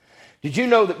 Did you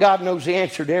know that God knows the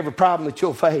answer to every problem that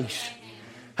you'll face?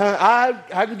 I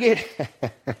can get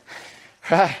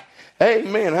right.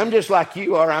 Amen. I'm just like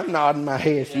you are. I'm nodding my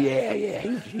head.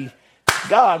 Yeah.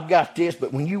 God got this.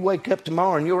 But when you wake up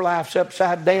tomorrow and your life's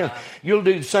upside down, you'll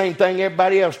do the same thing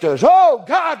everybody else does. Oh,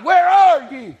 God, where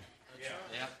are you?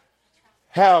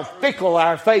 How fickle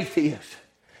our faith is.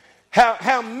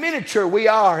 How miniature we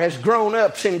are as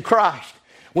grown-ups in Christ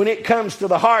when it comes to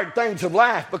the hard things of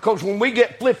life. Because when we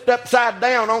get flipped upside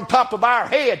down on top of our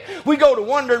head, we go to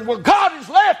wondering, well, God has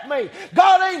left me.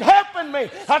 God ain't helping me.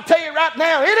 I'll tell you right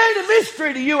now, it ain't a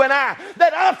mystery to you and I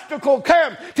that obstacle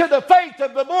come to the faith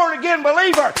of the born-again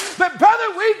believer. But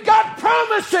brother, we've got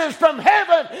promises from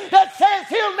heaven that says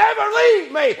he'll never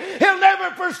leave me. He'll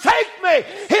never forsake me.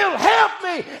 He'll help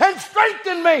me and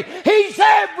strengthen me. He's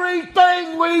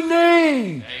everything we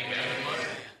need. Amen.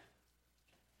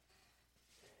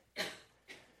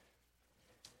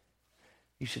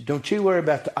 He said, don't you worry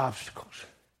about the obstacles.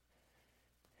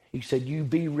 He said, you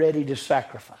be ready to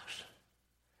sacrifice.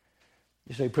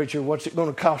 You say, preacher, what's it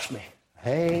going to cost me?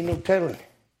 Hey, ain't no telling.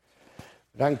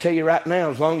 But I can tell you right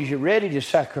now, as long as you're ready to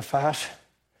sacrifice,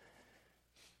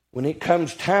 when it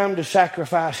comes time to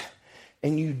sacrifice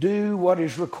and you do what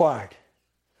is required,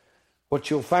 what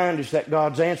you'll find is that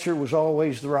God's answer was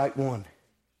always the right one.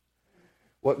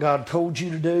 What God told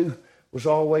you to do was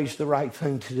always the right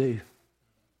thing to do.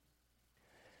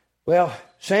 Well,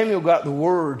 Samuel got the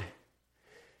word.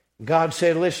 God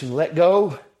said, listen, let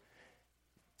go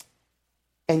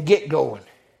and get going.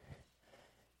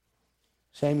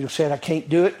 Samuel said, I can't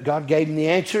do it. God gave him the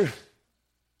answer.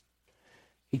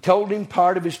 He told him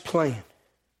part of his plan.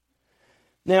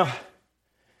 Now,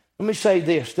 let me say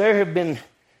this. There have been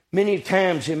many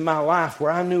times in my life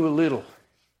where I knew a little.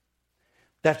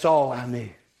 That's all I knew.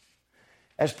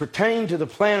 As pertained to the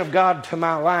plan of God to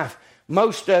my life,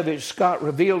 most of it, Scott,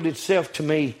 revealed itself to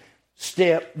me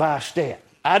step by step.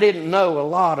 I didn't know a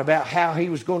lot about how he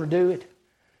was going to do it,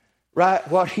 right?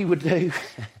 What he would do.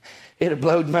 It'd have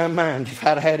blown my mind if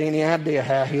I'd had any idea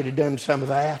how he'd have done some of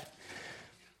that.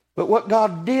 But what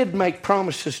God did make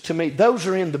promises to me, those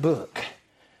are in the book.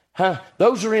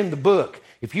 Those are in the book.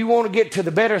 If you want to get to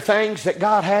the better things that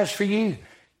God has for you,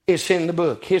 it's in the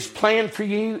book. His plan for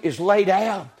you is laid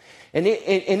out. And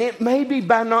it may be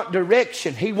by not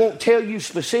direction. He won't tell you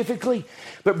specifically.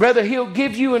 But brother, he'll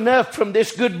give you enough from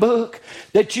this good book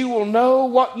that you will know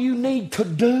what you need to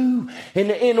do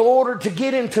in order to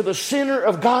get into the center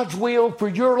of God's will for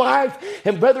your life.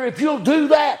 And brother, if you'll do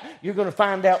that, you're going to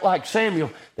find out, like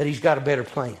Samuel, that he's got a better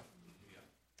plan.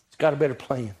 He's got a better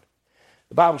plan.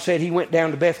 The Bible said he went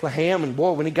down to Bethlehem, and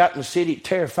boy, when he got in the city, it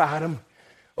terrified him.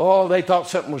 Oh, they thought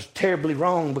something was terribly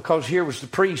wrong, because here was the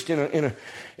priest in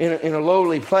a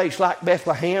lowly place like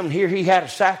Bethlehem. Here he had a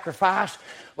sacrifice.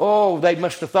 Oh, they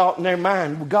must have thought in their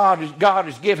mind, God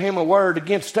has given him a word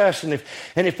against us, and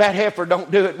if that heifer don't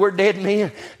do it, we're dead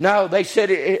men. No, they said,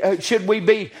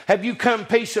 have you come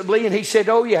peaceably? And he said,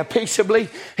 oh yeah, peaceably.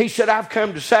 He said, I've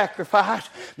come to sacrifice.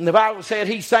 And the Bible said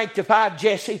he sanctified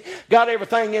Jesse, got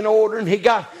everything in order, and he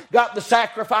got the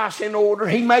sacrifice in order.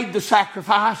 He made the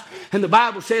sacrifice, and the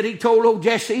Bible said he told old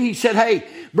Jesse, he said, hey,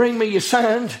 bring me your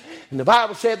sons. And the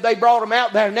Bible said they brought him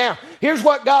out there. Now, here's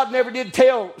what God never did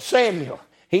tell Samuel.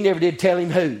 He never did tell him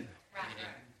who.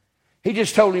 He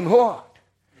just told him what.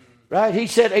 Right? He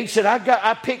said,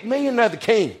 I picked me another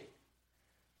king.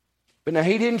 But now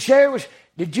he didn't share with.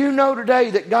 Did you know today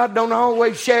that God don't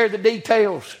always share the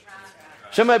details?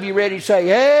 Some of you ready to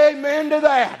say amen to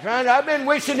that. Right? I've been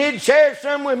wishing he'd share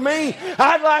some with me.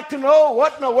 I'd like to know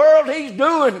what in the world he's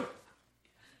doing.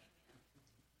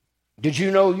 Did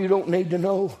you know you don't need to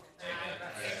know?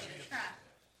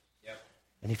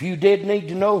 And if you did need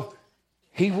to know,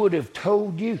 he would have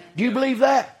told you. Do you believe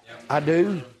that? Yep. I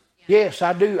do. Yes,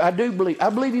 I do. I do believe. I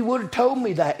believe he would have told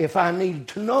me that if I needed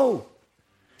to know.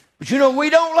 But you know, we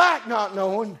don't like not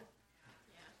knowing.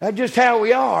 That's just how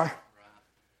we are.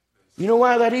 You know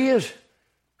why that is?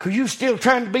 Because you're still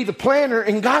trying to be the planner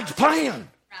in God's plan.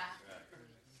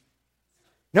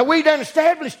 Now, we done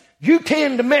established you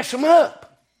tend to mess them up.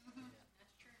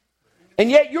 And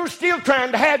yet you're still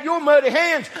trying to have your muddy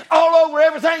hands all over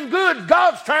everything good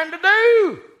God's trying to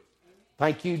do.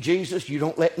 Thank you, Jesus. You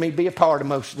don't let me be a part of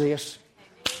most of this.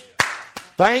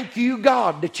 Thank you,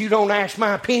 God, that you don't ask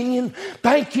my opinion.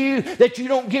 Thank you that you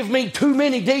don't give me too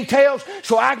many details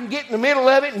so I can get in the middle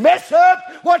of it and mess up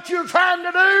what you're trying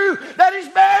to do that is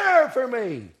better for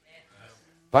me.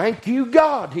 Thank you,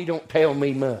 God, he don't tell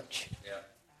me much.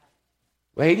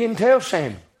 Well, he didn't tell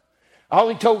Samuel. All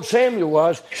he told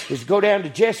Samuel is go down to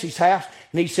Jesse's house,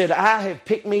 and he said, I have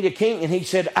picked me the king, and he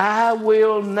said, I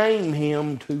will name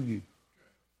him to you.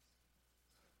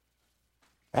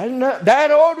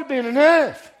 That ought to have been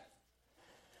enough.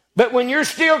 But when you're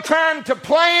still trying to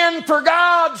plan for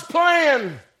God's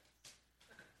plan,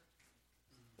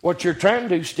 what you're trying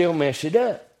to do still mess it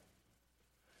up.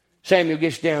 Samuel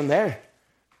gets down there.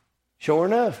 Sure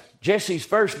enough, Jesse's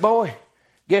first boy,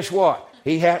 guess what?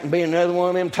 He happened to be another one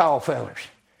of them tall fellers.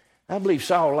 I believe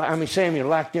Samuel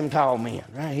liked them tall men,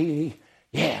 right?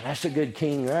 Yeah, that's a good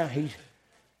king, right?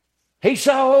 He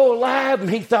saw old Eliab, and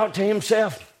he thought to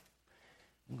himself,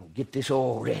 I'm going to get this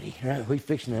oil ready, right? We're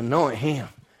fixing to anoint him.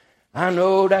 I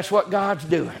know that's what God's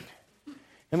doing.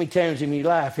 How many times in your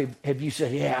life have you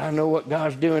said, yeah, I know what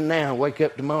God's doing now, wake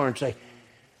up tomorrow and say,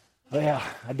 well,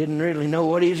 I didn't really know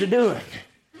what he's doing.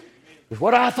 Because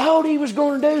what I thought he was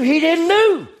going to do, he didn't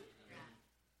do.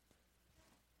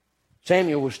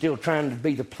 Samuel was still trying to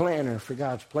be the planner for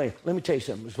God's plan. Let me tell you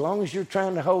something. As long as you're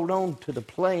trying to hold on to the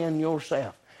plan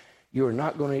yourself, you are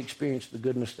not going to experience the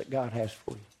goodness that God has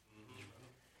for you.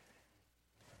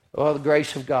 Oh, the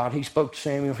grace of God. He spoke to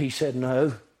Samuel. He said,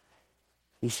 no.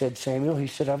 He said, Samuel, he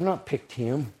said, I've not picked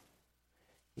him.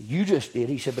 You just did.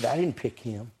 He said, but I didn't pick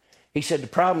him. He said, the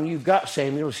problem you've got,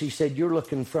 Samuel, is he said, you're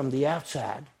looking from the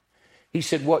outside. He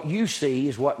said, what you see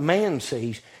is what man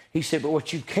sees. He said, but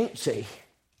what you can't see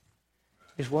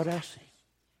is what I see.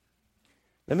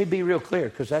 Let me be real clear,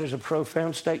 because that is a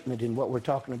profound statement in what we're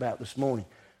talking about this morning.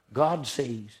 God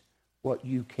sees what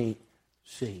you can't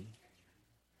see.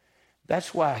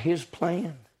 That's why his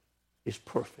plan is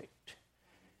perfect.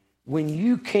 When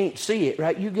you can't see it,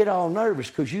 right, you get all nervous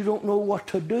because you don't know what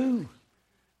to do.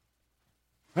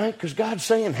 Right? Because God's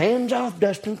saying, hands off,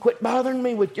 Dustin, quit bothering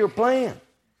me with your plan.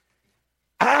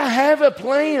 I have a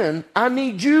plan. I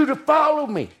need you to follow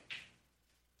me.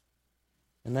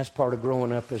 And that's part of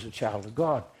growing up as a child of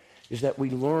God, is that we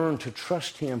learn to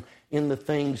trust him in the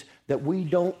things that we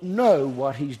don't know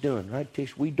what he's doing. Right,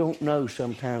 Tish? We don't know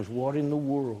sometimes what in the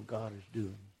world God is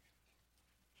doing.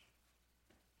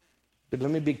 But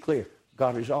let me be clear.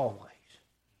 God is always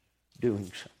doing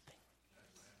something.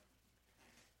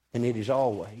 And it is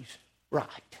always right.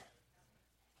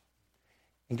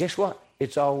 And guess what?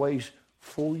 It's always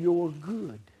for your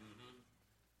good.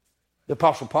 The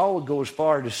Apostle Paul would go as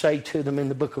far to say to them in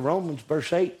the book of Romans,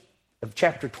 verse 8 of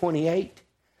chapter 28,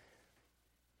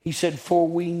 he said, for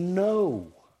we know.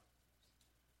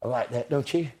 I like that,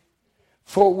 don't you?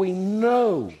 For we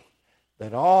know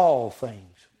that all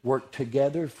things work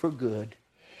together for good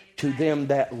to them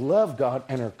that love God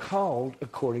and are called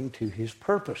according to his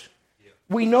purpose.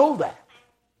 We know that.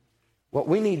 What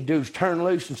we need to do is turn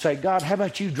loose and say, God, how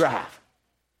about you drive?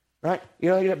 Right? You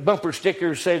know, that bumper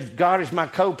sticker says, God is my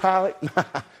co-pilot.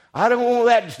 I don't want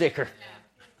that sticker.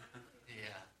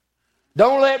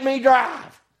 Don't let me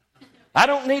drive. I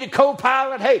don't need a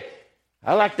co-pilot. Hey,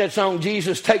 I like that song,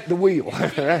 Jesus, Take the Wheel.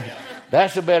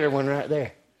 That's a better one right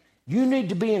there. You need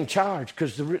to be in charge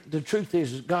because the truth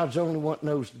is God's the only one that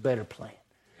knows the better plan.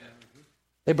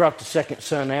 They brought the second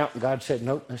son out, and God said,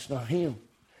 nope, that's not him.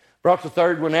 Brought the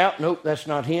third one out, nope, that's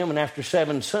not him. And after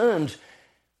 7 sons,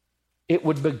 it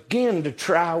would begin to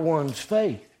try one's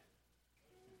faith.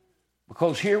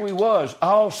 Because here we was,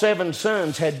 all 7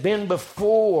 sons had been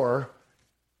before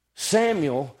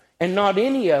Samuel, and not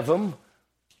any of them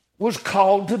was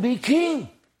called to be king.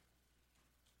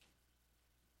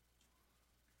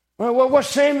 Well, what's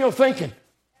Samuel thinking?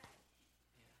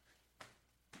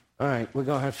 All right, we're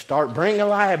going to have to start bringing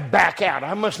Eliab back out.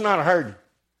 I must not have heard him.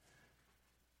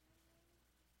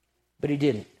 But he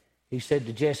didn't. He said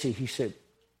to Jesse, he said,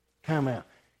 time out.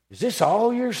 Is this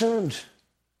all your sons?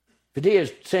 If it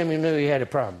is, Samuel knew he had a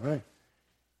problem, right?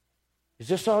 Is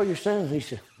this all your sons? He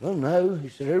said, well, no. He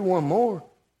said, there's one more.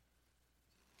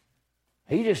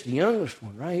 He's just the youngest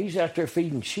one, right? He's out there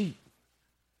feeding sheep.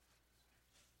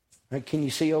 Right, can you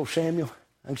see old Samuel?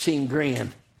 I can see him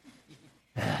grin.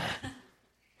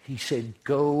 He said,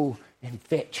 go and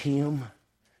fetch him.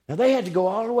 Now, they had to go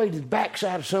all the way to the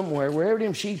backside of somewhere, wherever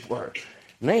them sheep were.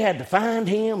 And they had to find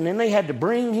him, and then they had to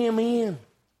bring him in.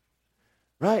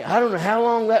 Right? I don't know how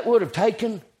long that would have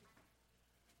taken.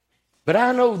 But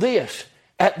I know this.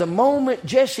 At the moment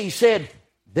Jesse said,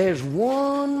 there's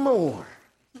one more,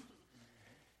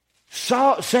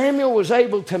 Samuel was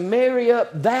able to marry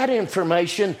up that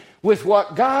information with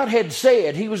what God had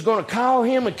said. He was going to call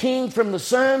him a king from the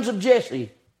sons of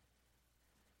Jesse.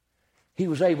 He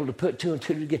was able to put 2 and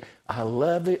 2 together. I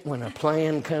love it when a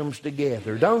plan comes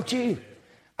together, don't you?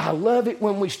 I love it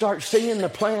when we start seeing the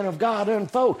plan of God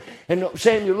unfold. And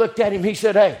Samuel looked at him. He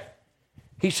said, hey,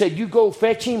 he said, you go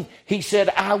fetch him. He said,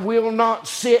 I will not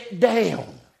sit down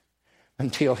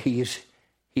until he is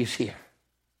here.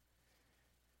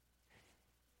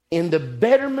 In the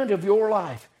betterment of your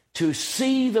life, to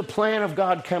see the plan of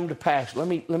God come to pass, let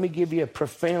me give you a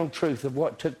profound truth of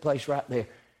what took place right there.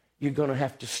 You're going to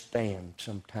have to stand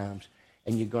sometimes,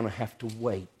 and you're going to have to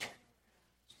wait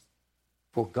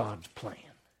for God's plan.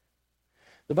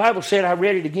 The Bible said, I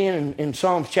read it again in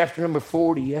Psalms chapter number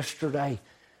 40 yesterday.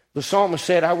 The psalmist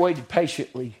said, I waited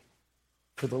patiently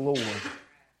for the Lord.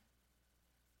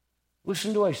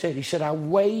 Listen to what he said. He said, I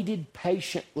waited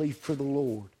patiently for the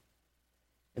Lord.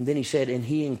 And then he said, and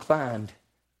he inclined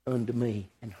unto me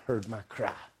and heard my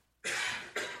cry.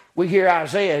 We hear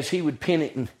Isaiah as he would pen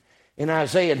it in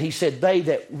Isaiah, and he said, they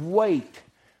that wait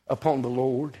upon the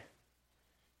Lord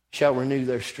shall renew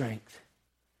their strength.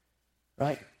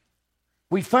 Right?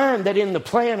 We find that in the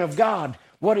plan of God,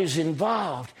 what is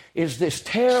involved is this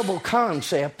terrible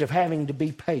concept of having to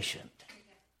be patient.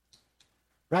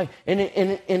 Right? And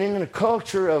in a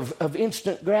culture of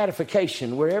instant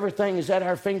gratification, where everything is at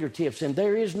our fingertips, and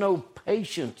there is no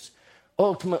patience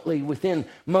ultimately within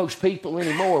most people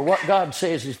anymore, what God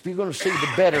says is if you're going to see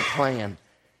the better plan,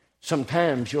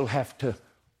 sometimes you'll have to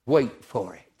wait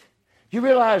for it. You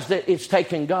realize that it's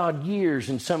taken God years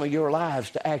in some of your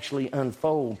lives to actually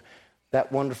unfold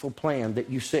that wonderful plan that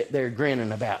you sit there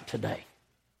grinning about today.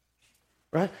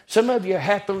 Right? Some of you are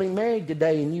happily married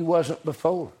today and you wasn't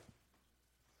before.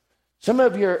 Some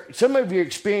of you are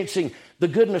experiencing the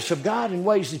goodness of God in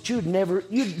ways that you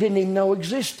didn't even know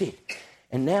existed.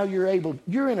 And now you're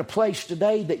in a place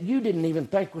today that you didn't even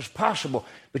think was possible,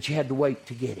 but you had to wait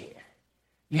to get in.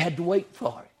 You had to wait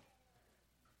for it.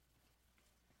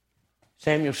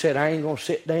 Samuel said, I ain't going to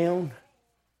sit down.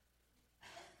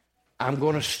 I'm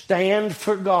going to stand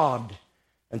for God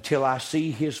until I see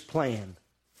his plan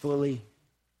fully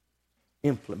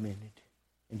implemented.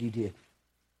 And he did.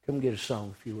 Come get a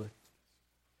song if you would.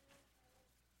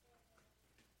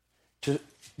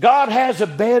 God has a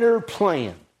better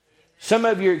plan. Some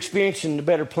of you are experiencing the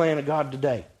better plan of God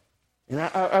today. And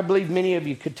I believe many of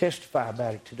you could testify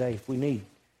about it today if we need.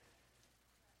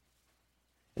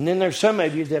 And then there's some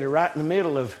of you that are right in the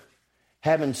middle of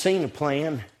having seen a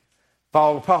plan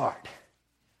fall apart.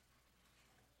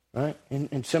 Right?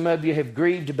 And some of you have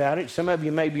grieved about it. Some of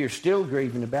you maybe are still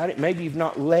grieving about it. Maybe you've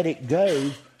not let it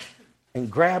go and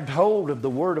grabbed hold of the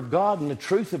Word of God and the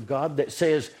truth of God that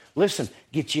says, listen,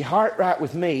 get your heart right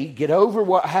with me, get over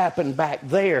what happened back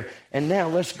there, and now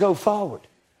let's go forward.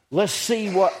 Let's see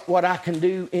what I can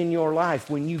do in your life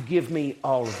when you give me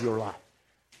all of your life,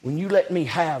 when you let me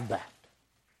have that.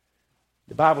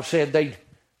 The Bible said they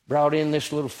brought in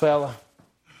this little fella,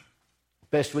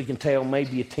 Best we can tell,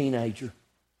 maybe a teenager. The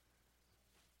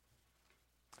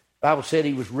Bible said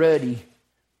he was ruddy,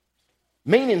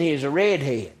 meaning he is a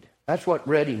redhead. That's what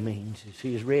ruddy means, is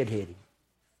he is redheaded.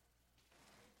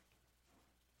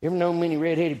 You ever known many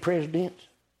redheaded presidents?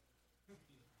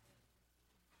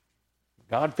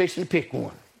 God fixing to pick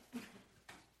one.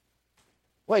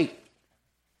 Wait,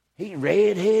 he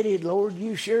redheaded, Lord,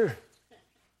 you sure?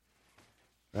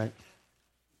 Right?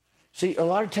 See, a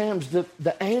lot of times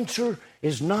the answer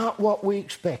is not what we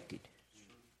expected.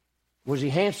 Was he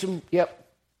handsome? Yep.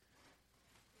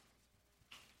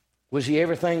 Was he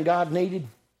everything God needed?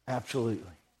 Absolutely.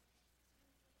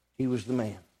 He was the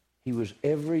man. He was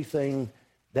everything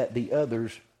that the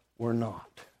others were not.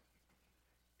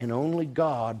 And only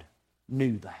God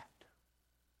knew that.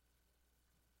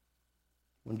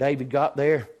 When David got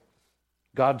there,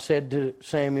 God said to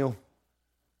Samuel,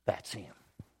 that's him.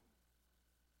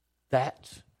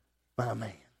 That's my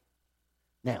man.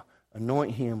 Now,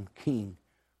 anoint him king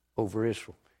over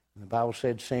Israel. And the Bible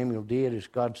said Samuel did as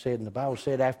God said. And the Bible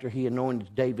said after he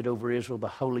anointed David over Israel, the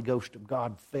Holy Ghost of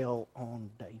God fell on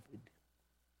David.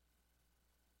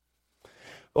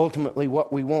 Ultimately,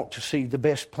 what we want to see, the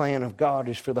best plan of God,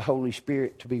 is for the Holy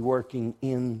Spirit to be working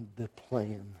in the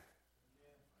plan.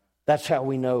 That's how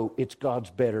we know it's God's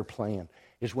better plan,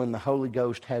 is when the Holy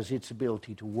Ghost has its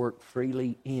ability to work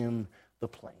freely in the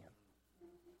plan.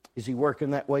 Is he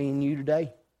working that way in you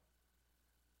today?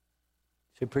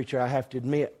 Say, preacher, I have to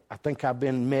admit, I think I've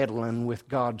been meddling with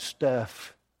God's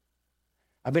stuff.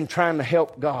 I've been trying to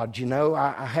help God, you know.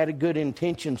 I had good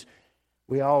intentions.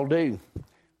 We all do.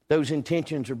 Those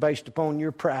intentions are based upon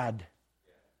your pride.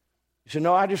 You say,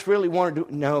 no, I just really want to do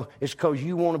it. No, it's because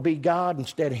you want to be God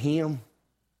instead of him.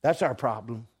 That's our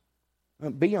problem.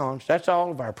 Be honest, that's all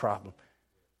of our problem.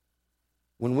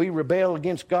 When we rebel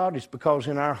against God, it's because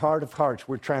in our heart of hearts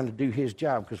we're trying to do his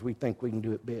job because we think we can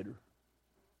do it better.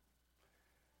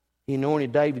 He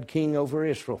anointed David king over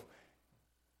Israel.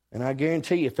 And I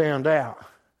guarantee you found out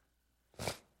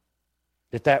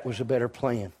that was a better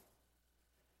plan.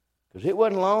 Because it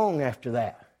wasn't long after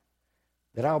that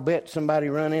I'll bet somebody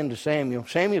run into Samuel.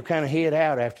 Samuel kind of hid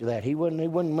out after that. He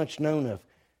wasn't much known of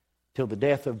till the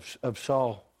death of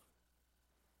Saul.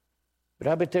 But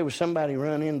I bet there was somebody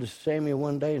run into Samuel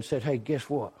one day and said, hey, guess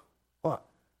what? What?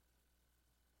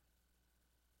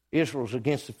 Israel's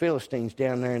against the Philistines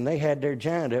down there, and they had their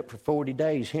giant up for 40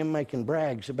 days, him making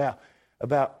brags about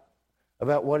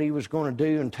what he was going to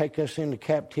do and take us into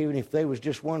captivity. If there was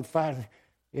just one fight,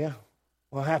 yeah,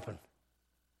 what happened?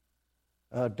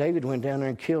 David went down there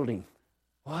and killed him.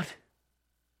 What?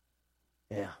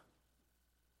 Yeah.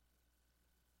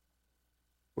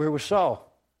 Where was Saul?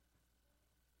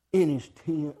 In his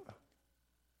tent.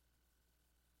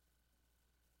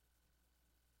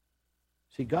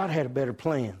 See, God had a better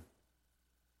plan.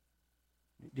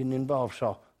 It didn't involve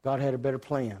Saul. God had a better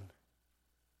plan.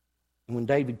 And when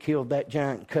David killed that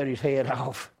giant and cut his head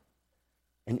off,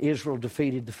 and Israel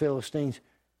defeated the Philistines,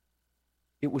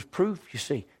 it was proof, you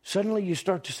see. Suddenly you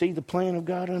start to see the plan of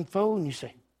God unfold, and you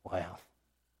say, wow,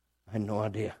 I had no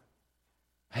idea.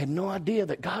 I had no idea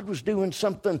that God was doing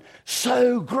something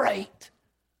so great.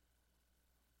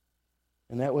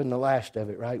 And that wasn't the last of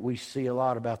it, right? We see a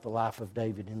lot about the life of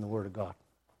David in the Word of God.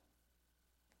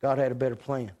 God had a better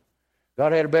plan.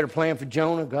 God had a better plan for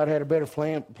Jonah. God had a better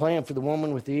plan for the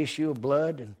woman with the issue of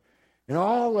blood. And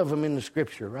all of them in the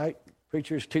Scripture, right?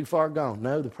 Preacher, is too far gone.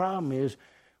 No, the problem is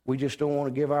we just don't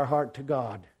want to give our heart to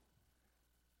God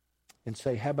and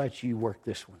say, how about you work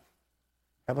this one?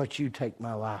 How about you take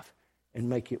my life and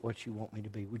make it what you want me to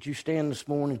be? Would you stand this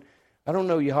morning? I don't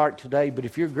know your heart today, but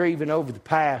if you're grieving over the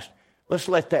past, let's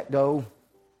let that go.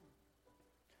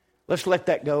 Let's let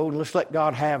that go, and let's let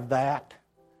God have that.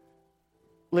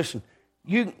 Listen,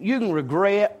 you can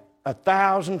regret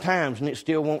 1,000 times, and it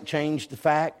still won't change the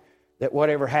fact that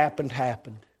whatever happened,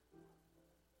 happened.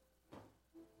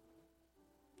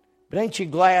 But ain't you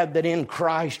glad that in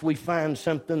Christ we find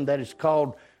something that is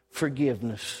called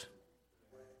forgiveness?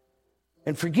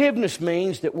 And forgiveness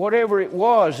means that whatever it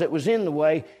was that was in the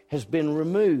way has been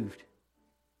removed.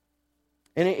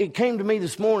 And it came to me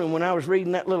this morning when I was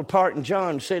reading that little part in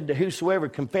John, said that whosoever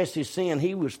confessed his sin,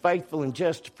 he was faithful and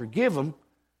just to forgive them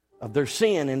of their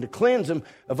sin and to cleanse them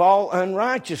of all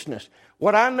unrighteousness.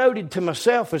 What I noted to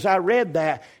myself as I read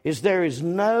that is there is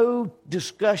no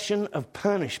discussion of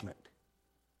punishment.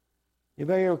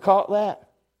 Anybody ever caught that?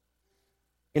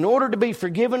 In order to be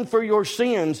forgiven for your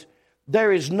sins,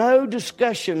 there is no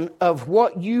discussion of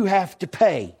what you have to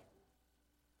pay.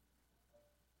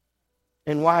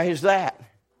 And why is that?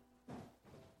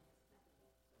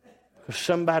 Because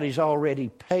somebody's already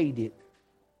paid it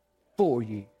for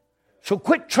you. So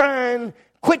quit trying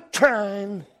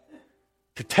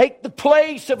to take the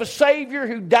place of a Savior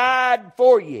who died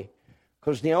for you.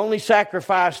 Because the only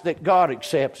sacrifice that God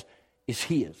accepts is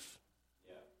His.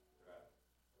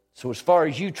 So as far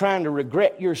as you trying to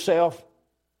regret yourself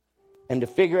and to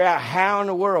figure out how in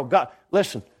the world God...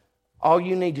 Listen, all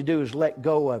you need to do is let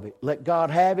go of it. Let God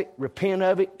have it, repent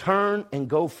of it, turn and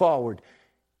go forward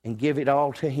and give it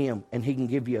all to Him, and He can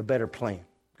give you a better plan.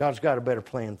 God's got a better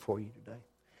plan for you today.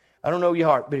 I don't know your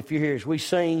heart, but if you're here as we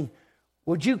sing,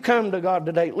 would you come to God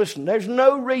today? Listen, there's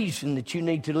no reason that you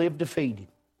need to live defeated.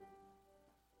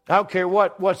 I don't care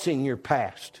what's in your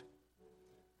past.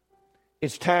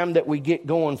 It's time that we get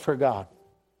going for God.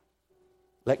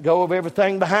 Let go of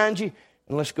everything behind you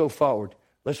and let's go forward.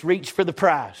 Let's reach for the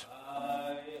prize.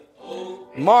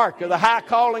 Mark of the high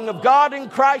calling of God in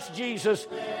Christ Jesus.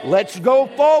 Let's go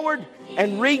forward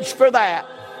and reach for that.